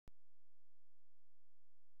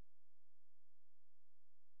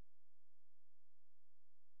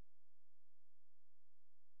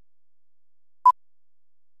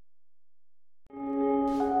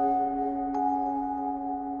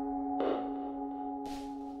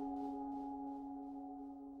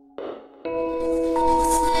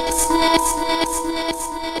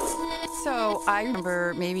So I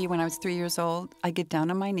remember maybe when I was 3 years old, I'd get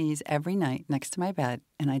down on my knees every night next to my bed,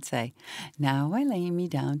 and I'd say, "Now I lay me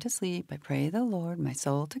down to sleep. I pray the Lord my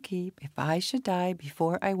soul to keep. If I should die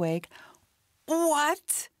before I wake."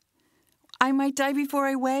 What? I might die before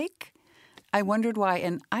I wake? I wondered why,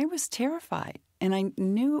 and I was terrified, and I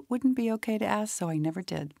knew it wouldn't be okay to ask, so I never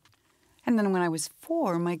did. And then when I was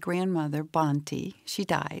 4, my grandmother, Bonte, she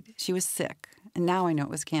died. She was sick, and now I know it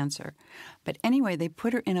was cancer. But anyway, they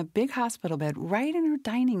put her in a big hospital bed right in her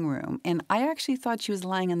dining room, and I actually thought she was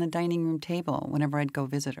lying on the dining room table whenever I'd go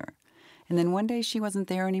visit her. And then one day she wasn't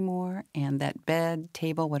there anymore, and that bed,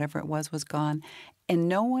 table, whatever it was gone, and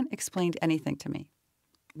no one explained anything to me.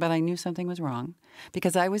 But I knew something was wrong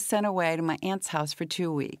because I was sent away to my aunt's house for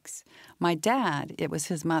 2 weeks. My dad, it was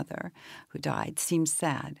his mother who died, seemed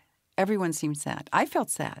sad. Everyone seemed sad. I felt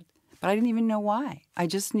sad, but I didn't even know why. I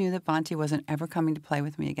just knew that Bonte wasn't ever coming to play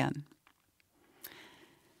with me again.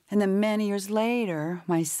 And then many years later,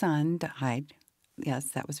 my son died. Yes,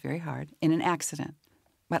 that was very hard, in an accident.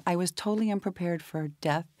 But I was totally unprepared for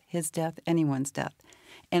death, his death, anyone's death.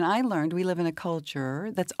 And I learned we live in a culture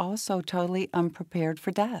that's also totally unprepared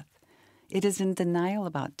for death. It is in denial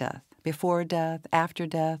about death, before death, after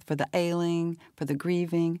death, for the ailing, for the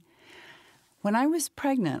grieving. When I was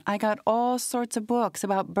pregnant, I got all sorts of books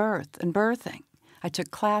about birth and birthing. I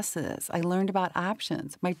took classes. I learned about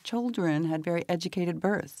options. My children had very educated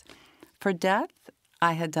births. For death,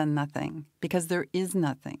 I had done nothing because there is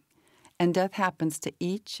nothing. And death happens to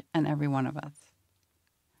each and every one of us.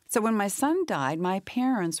 So when my son died, my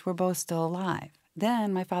parents were both still alive.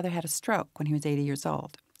 Then my father had a stroke when he was 80 years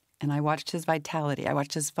old. And I watched his vitality. I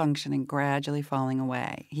watched his functioning gradually falling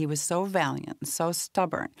away. He was so valiant and so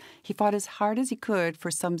stubborn. He fought as hard as he could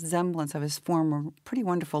for some semblance of his former pretty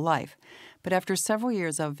wonderful life. But after several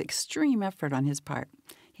years of extreme effort on his part,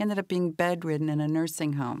 he ended up being bedridden in a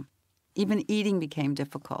nursing home. Even eating became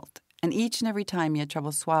difficult. And each and every time he had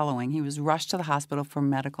trouble swallowing, he was rushed to the hospital for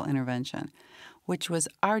medical intervention, which was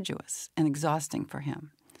arduous and exhausting for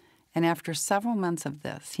him. And after several months of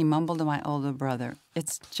this, he mumbled to my older brother,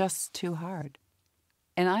 "It's just too hard."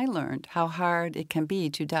 And I learned how hard it can be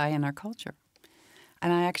to die in our culture.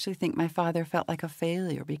 And I actually think my father felt like a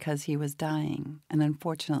failure because he was dying. And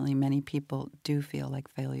unfortunately, many people do feel like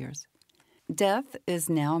failures. Death is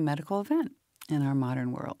now a medical event in our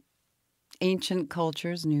modern world. Ancient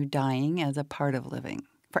cultures knew dying as a part of living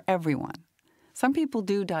for everyone. Some people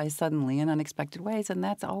do die suddenly in unexpected ways, and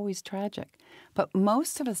that's always tragic. But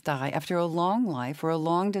most of us die after a long life or a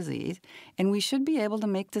long disease, and we should be able to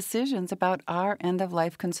make decisions about our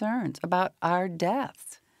end-of-life concerns, about our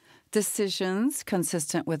deaths. Decisions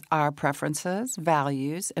consistent with our preferences,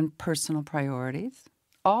 values, and personal priorities,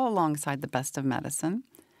 all alongside the best of medicine.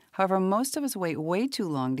 However, most of us wait way too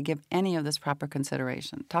long to give any of this proper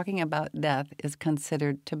consideration. Talking about death is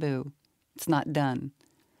considered taboo. It's not done.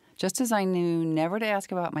 Just as I knew never to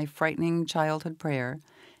ask about my frightening childhood prayer,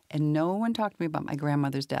 and no one talked to me about my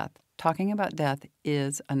grandmother's death, talking about death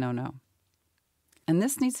is a no-no. And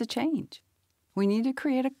this needs to change. We need to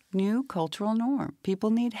create a new cultural norm.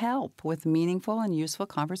 People need help with meaningful and useful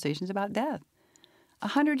conversations about death.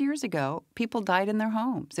 100 years ago, people died in their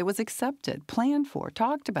homes. It was accepted, planned for,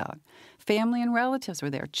 talked about. Family and relatives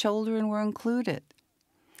were there. Children were included.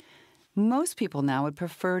 Most people now would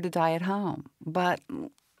prefer to die at home, but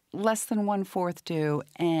less than 1/4 do,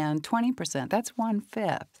 and 20%, that's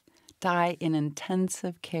 1/5, die in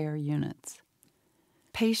intensive care units.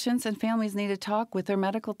 Patients and families need to talk with their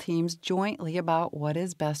medical teams jointly about what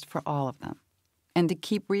is best for all of them, and to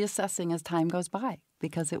keep reassessing as time goes by,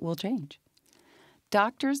 because it will change.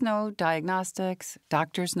 Doctors know diagnostics,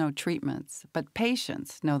 doctors know treatments, but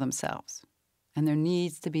patients know themselves, and there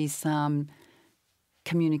needs to be some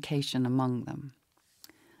communication among them.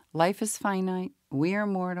 Life is finite. We are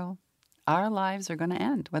mortal. Our lives are going to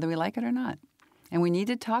end, whether we like it or not. And we need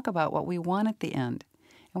to talk about what we want at the end.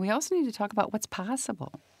 And we also need to talk about what's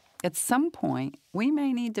possible. At some point, we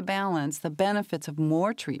may need to balance the benefits of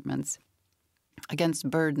more treatments against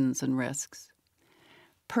burdens and risks.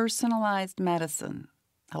 Personalized medicine,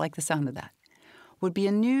 I like the sound of that, would be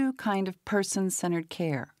a new kind of person-centered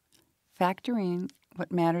care, factoring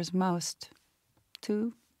what matters most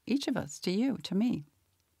to each of us, to you, to me.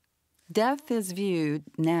 Death is viewed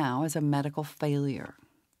now as a medical failure.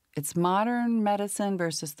 It's modern medicine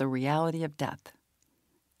versus the reality of death.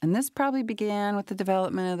 And this probably began with the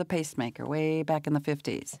development of the pacemaker way back in the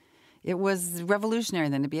 50s. It was revolutionary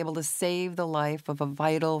then to be able to save the life of a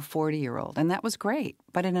vital 40-year-old, and that was great.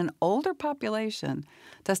 But in an older population,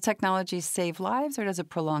 does technology save lives or does it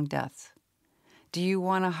prolong deaths? Do you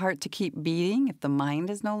want a heart to keep beating if the mind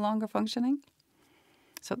is no longer functioning?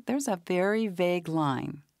 So there's a very vague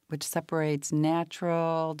line which separates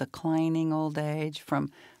natural, declining old age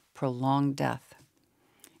from prolonged death.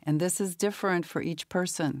 And this is different for each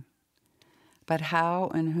person. But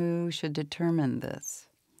how and who should determine this?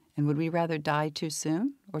 And would we rather die too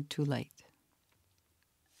soon or too late?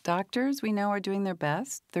 Doctors, we know, are doing their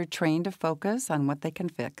best. They're trained to focus on what they can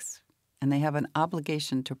fix, and they have an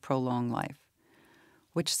obligation to prolong life,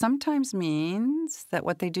 which sometimes means that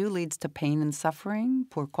what they do leads to pain and suffering,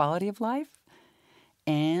 poor quality of life,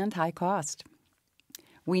 and high cost.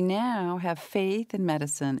 We now have faith in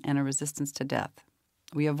medicine and a resistance to death.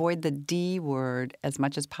 We avoid the D word as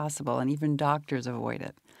much as possible, and even doctors avoid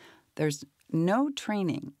it. There's no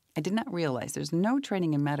training. I did not realize there's no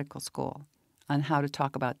training in medical school on how to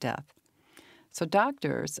talk about death. So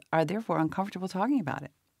doctors are therefore uncomfortable talking about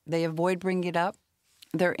it. They avoid bringing it up.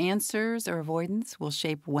 Their answers or avoidance will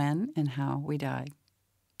shape when and how we die.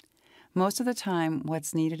 Most of the time,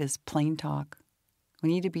 what's needed is plain talk. We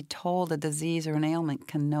need to be told a disease or an ailment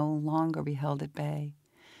can no longer be held at bay,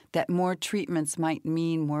 that more treatments might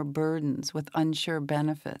mean more burdens with unsure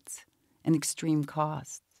benefits and extreme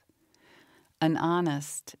costs. An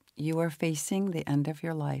honest, you are facing the end of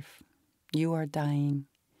your life. You are dying.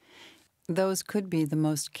 Those could be the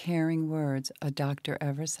most caring words a doctor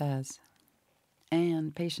ever says.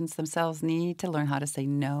 And patients themselves need to learn how to say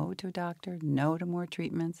no to a doctor, no to more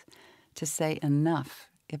treatments, to say enough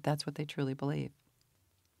if that's what they truly believe.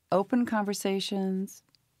 Open conversations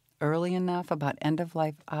early enough about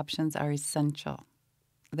end-of-life options are essential.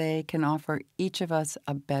 They can offer each of us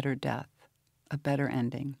a better death, a better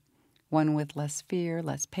ending, one with less fear,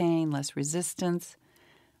 less pain, less resistance.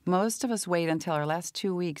 Most of us wait until our last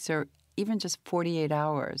 2 weeks or even just 48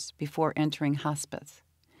 hours before entering hospice,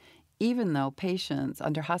 even though patients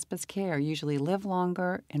under hospice care usually live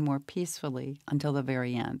longer and more peacefully until the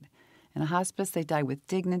very end. In a hospice, they die with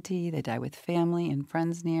dignity, they die with family and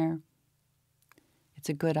friends near. It's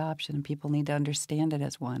a good option, and people need to understand it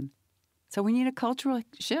as one. So we need a cultural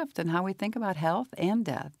shift in how we think about health and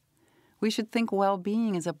death. We should think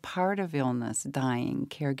well-being is a part of illness, dying,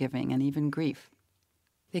 caregiving, and even grief.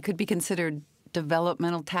 They could be considered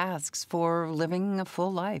developmental tasks for living a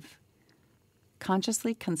full life.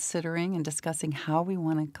 Consciously considering and discussing how we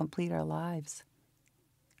want to complete our lives,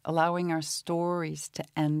 allowing our stories to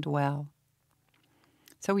end well.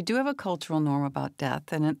 So we do have a cultural norm about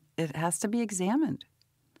death, and it has to be examined.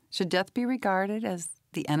 Should death be regarded as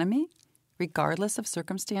the enemy, regardless of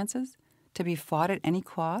circumstances, to be fought at any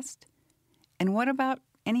cost? And what about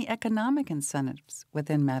any economic incentives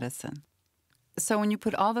within medicine? So when you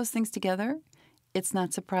put all those things together, it's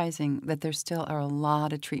not surprising that there still are a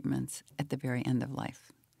lot of treatments at the very end of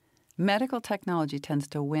life. Medical technology tends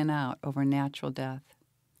to win out over natural death.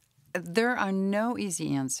 There are no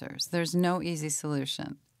easy answers. There's no easy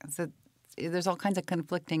solution. There's all kinds of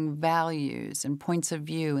conflicting values and points of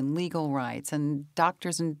view and legal rights and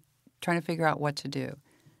doctors and trying to figure out what to do.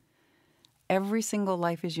 Every single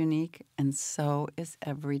life is unique, and so is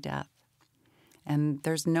every death. And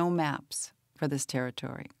there's no maps for this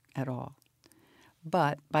territory at all.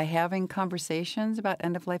 But by having conversations about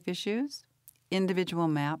end-of-life issues, individual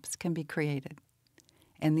maps can be created.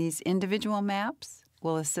 And these individual maps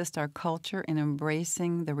will assist our culture in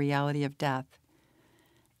embracing the reality of death.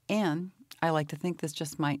 And I like to think this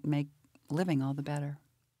just might make living all the better.